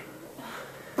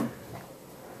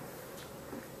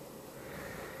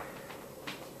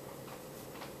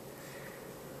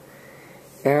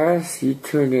 Eris, you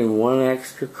turned in 1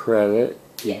 extra credit.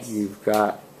 Yes. You've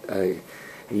got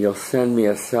you'll send me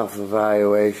a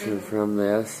self-evaluation from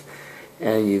this,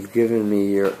 and you've given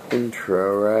me your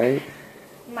intro, right?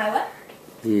 My what?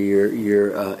 Your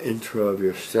intro of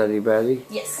your study buddy.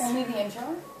 Yes. Only the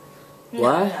intro?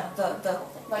 What? No, the whole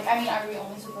thing. Like, I mean, are we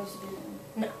only supposed to do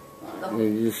No. The whole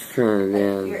You just turn it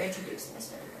in. You're introducing us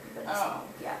to everybody, but Oh.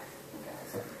 yeah.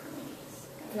 Okay.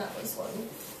 That was one.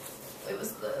 It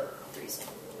was the threesome.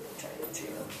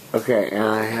 Trio. Okay, and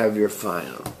I have your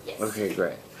final. Yes. Okay,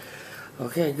 great.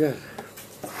 Okay, good.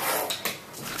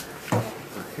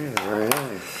 Okay, very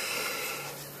nice.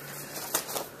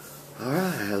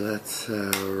 Alright, let's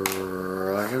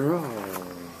rock and roll.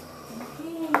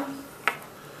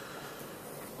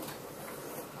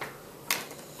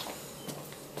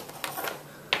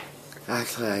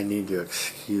 Actually, I need to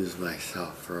excuse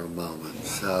myself for a moment.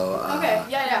 So, Okay,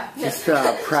 yeah. just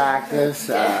practice.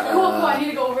 Cool, I need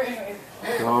to go over it anyway.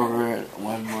 Go over it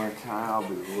one more time. I'll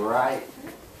be right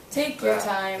Take your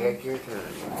time. Take your time.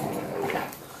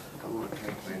 I won't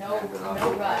take my time, but I'll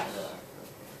No be rush. back.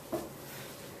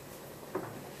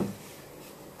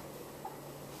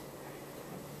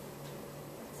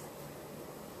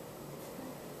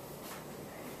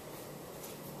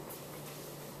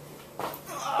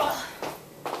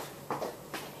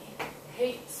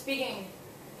 Hey, speaking.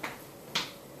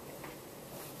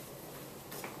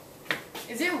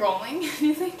 Is it rolling, do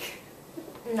you think?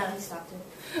 No, he stopped it.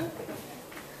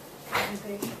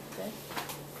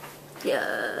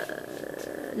 Yeah.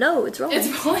 No, it's rolling.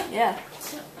 It's rolling? Yeah.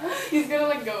 He's gonna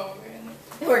like go over it.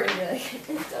 We're gonna be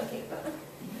like talking about it.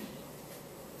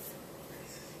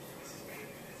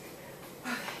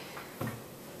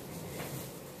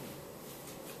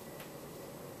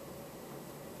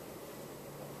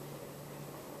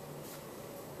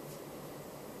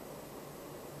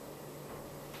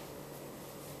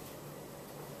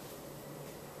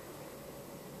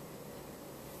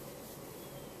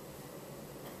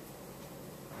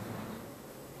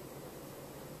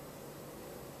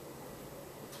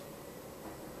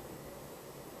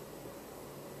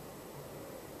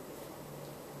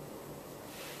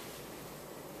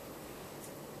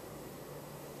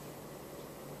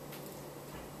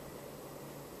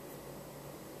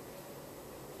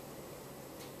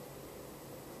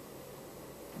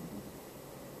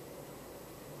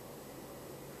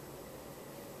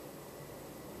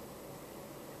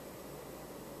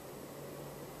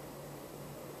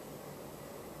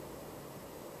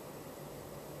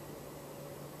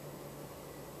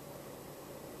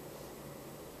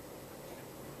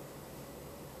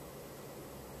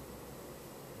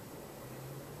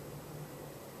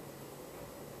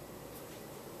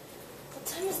 What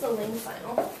time is the Ling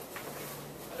final? I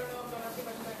don't know, I'm gonna see if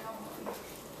I can back out.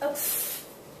 Oh.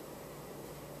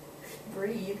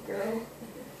 Breathe, girl.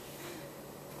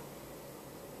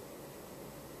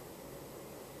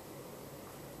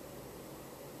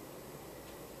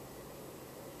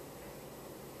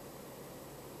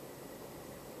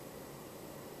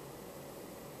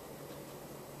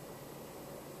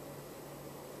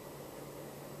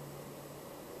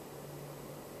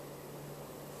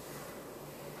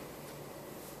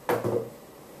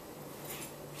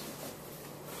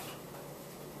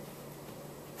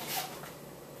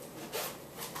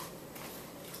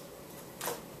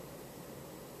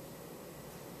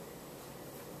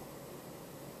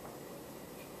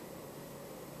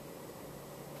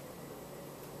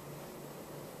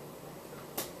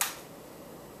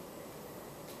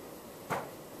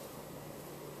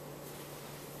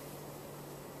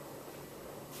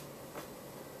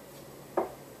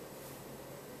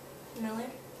 Miller.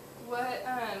 What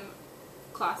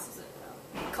class is it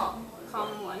though? Calm.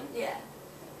 Common 1? Yeah.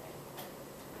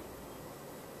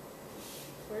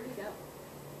 Where'd he go?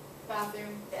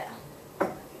 Bathroom. Yeah.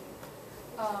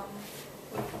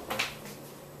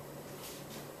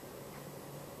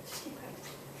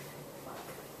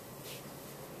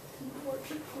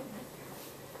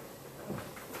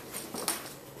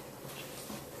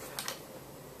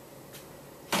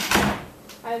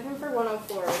 I have him for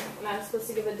 104, and I was supposed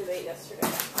to give a debate yesterday.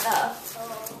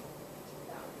 Oh.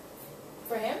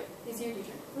 For him? He's your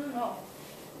teacher? Mm-hmm. Oh.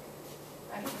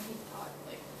 I didn't know he taught,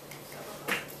 like, several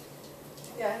classes.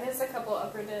 Yeah, he has a couple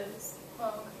operatives. Oh,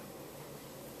 okay.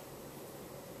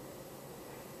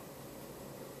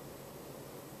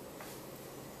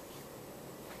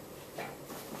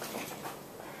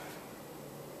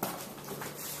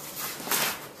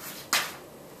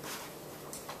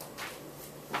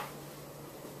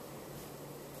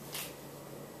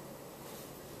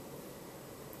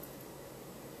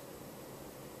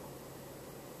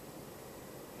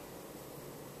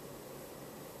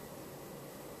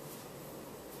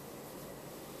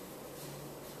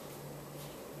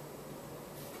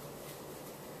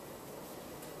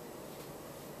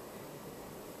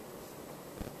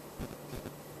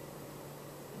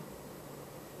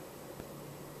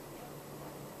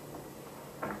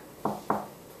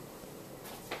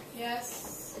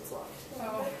 Yes. It's locked.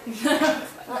 Oh.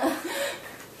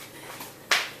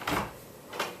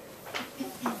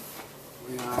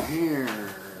 We are here.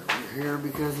 We're here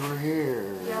because we're here.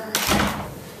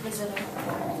 Visitor.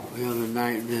 We have a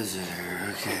night visitor.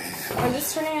 Okay. I'm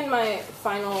just turning in my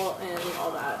final and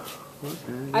all that.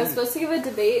 Okay. I was supposed to give a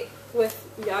debate with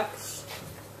Yaksh,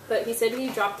 but he said he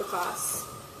dropped the class.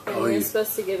 And Oh, we he- were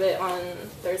supposed to give it on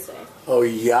Thursday, Oh,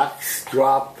 Yucks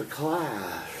dropped the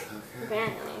class. Okay.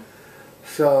 apparently.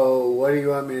 So, what do you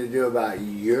want me to do about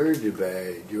your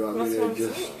debate? Do you want me That's to what I'm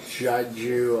just saying. judge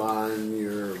you on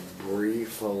your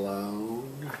brief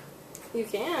alone? You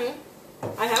can.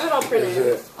 I have it all Is printed.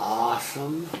 it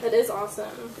awesome? It is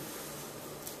awesome.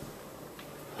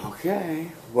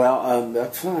 Okay. Well,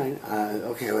 that's fine.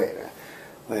 Okay, wait.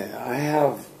 I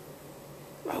have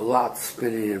a lot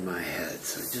spinning in my head,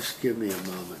 so just give me a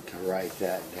moment to write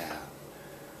that down.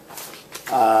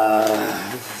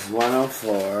 This is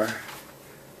 104.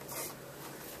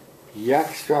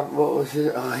 Yuckstruck, what was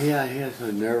it? Oh, yeah, he has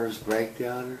a nervous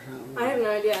breakdown or something. I have no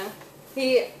idea.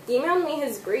 He emailed me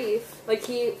his brief. Like,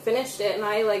 he finished it, and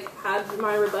I, like, had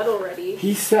my rebuttal ready.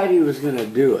 He said he was going to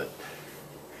do it,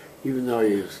 even though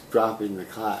he was dropping the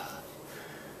class.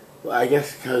 Well, I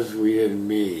guess because we didn't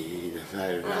meet, he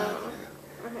decided not to.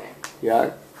 Okay.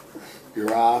 Yuck,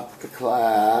 dropped the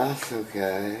class,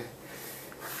 okay.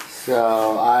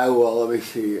 So I will, let me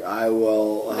see, I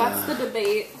will... That's the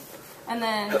debate, and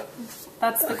then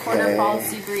that's the quarter Okay.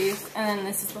 policy brief, and then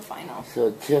this is the final.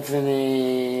 So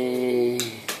Tiffany,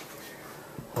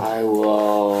 I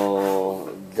will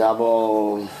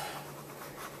double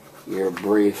your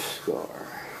brief score.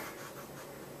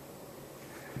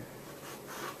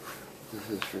 This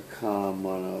is for COM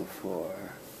 104.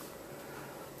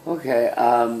 Okay,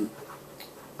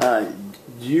 do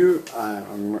you,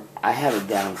 I have it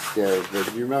downstairs, but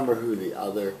do you remember who the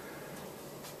other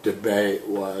debate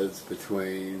was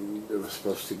between, it was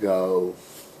supposed to go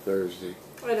Thursday?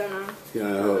 I don't know. You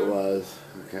know who it was?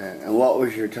 Okay. And what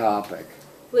was your topic?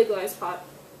 Legalized pot.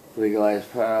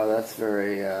 Legalized pot. Oh, that's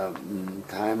very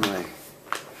timely.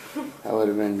 That would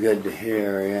have been good to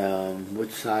hear, yeah.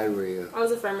 Which side were you? I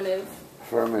was affirmative.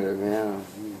 Affirmative, yeah.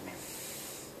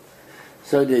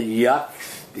 So did Yuck,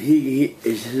 he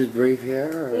is his brief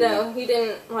here? Or No, he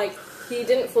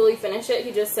didn't fully finish it.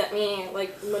 He just sent me,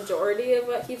 like, majority of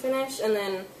what he finished, and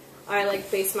then I,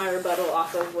 like, based my rebuttal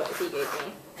off of what he gave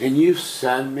me. Can you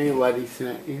send me what he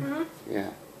sent you? Mhm.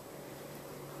 Yeah.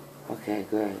 Okay,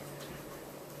 good.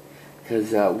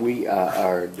 Because we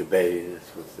are debating this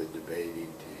with the debating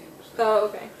team. So Oh,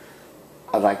 okay.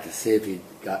 I'd like to see if he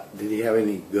did he have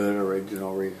any good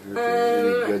original research?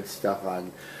 Any good stuff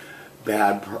on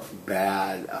bad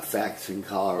effects in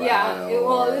Colorado? Yeah, it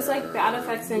was, like, or bad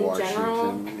effects in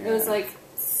general. Washington? It was, like,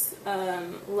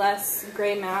 less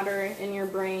gray matter in your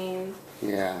brain.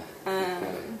 Yeah.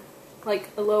 Okay. Like,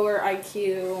 a lower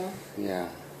IQ. Yeah.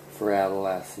 For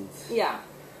adolescents. Yeah.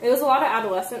 It was a lot of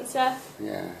adolescent stuff.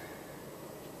 Yeah.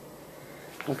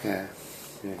 Okay.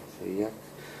 Yeah, so Yuck.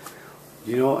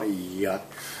 Do you know what Yuck?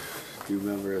 Do you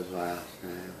remember his last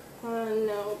name?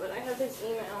 No, but I have his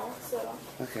email, so.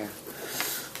 Okay.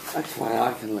 That's fine,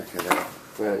 I can look it up.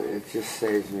 But it just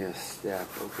saves me a step.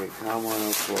 Okay, COM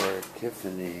 104,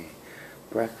 Tiffany.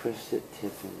 Breakfast at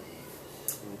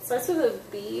Tiffany's. Starts with a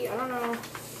B. I don't know.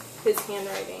 his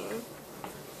handwriting.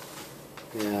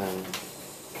 Yeah.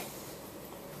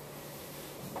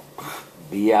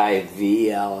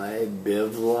 B-I-V-L-A,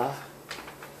 Bivla.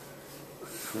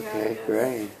 Okay, Yeah,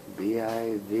 great.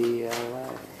 B-I-V-L-A.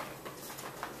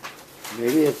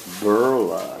 Maybe it's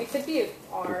Burla. It could be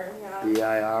R, yeah.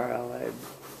 B-I-R-L-A.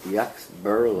 Yux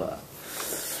Burla.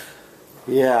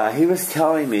 Yeah, he was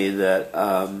telling me that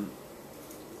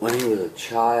when he was a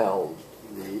child,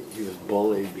 he was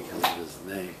bullied because of his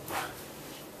name.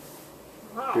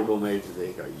 Wow. People made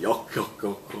they go yuck yuck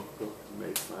yuck yuck yuck,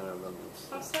 made fun of him.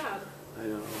 How sad. I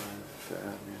know, it's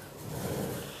sad.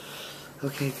 Yeah.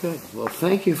 Okay, good. Well,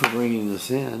 thank you for bringing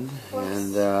this in,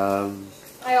 and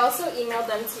I also emailed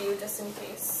them to you just in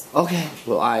case. okay.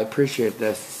 Well, I appreciate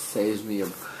this. Saves me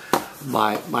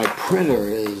my printer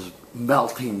is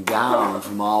melting down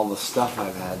from all the stuff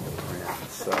I've had to print.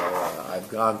 So I've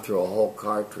gone through a whole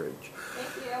cartridge.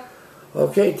 Thank you.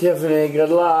 Okay, Tiffany. Good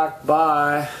luck.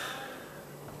 Bye.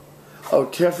 Oh,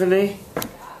 Tiffany,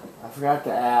 I forgot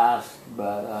to ask,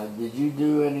 but did you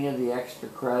do any of the extra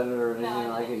credit or anything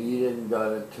like it? You didn't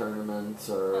go to tournaments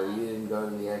or you didn't go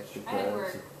to the extra I had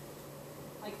credits? work,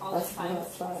 like all That's the time.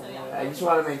 fine. So, yeah. I just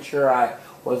want to make sure I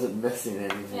wasn't missing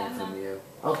anything from you.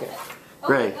 Okay,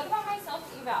 great. What about my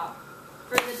self-eval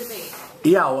for the debate?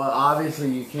 Yeah, well, obviously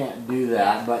you can't do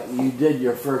that, but you did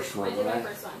your first one, I did right? my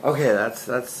first one. Okay,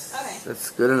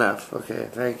 that's good enough. Okay,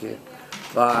 thank you.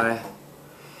 Bye.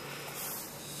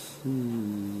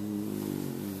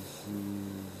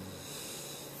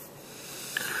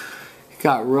 It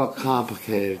got real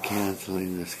complicated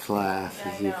canceling this class, I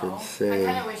as you can know. see. I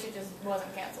kind of wish it just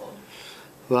wasn't canceled.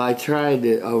 Well, I tried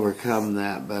to overcome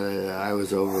that, but I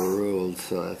was overruled,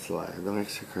 so that's why. No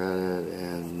extra credit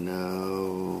and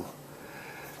no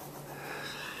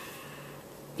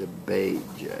debate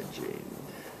judging.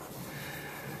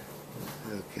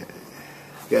 Okay.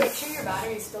 Good. Make sure your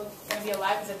battery's still going to be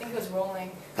alive because I think it was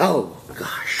rolling. Oh,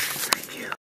 gosh.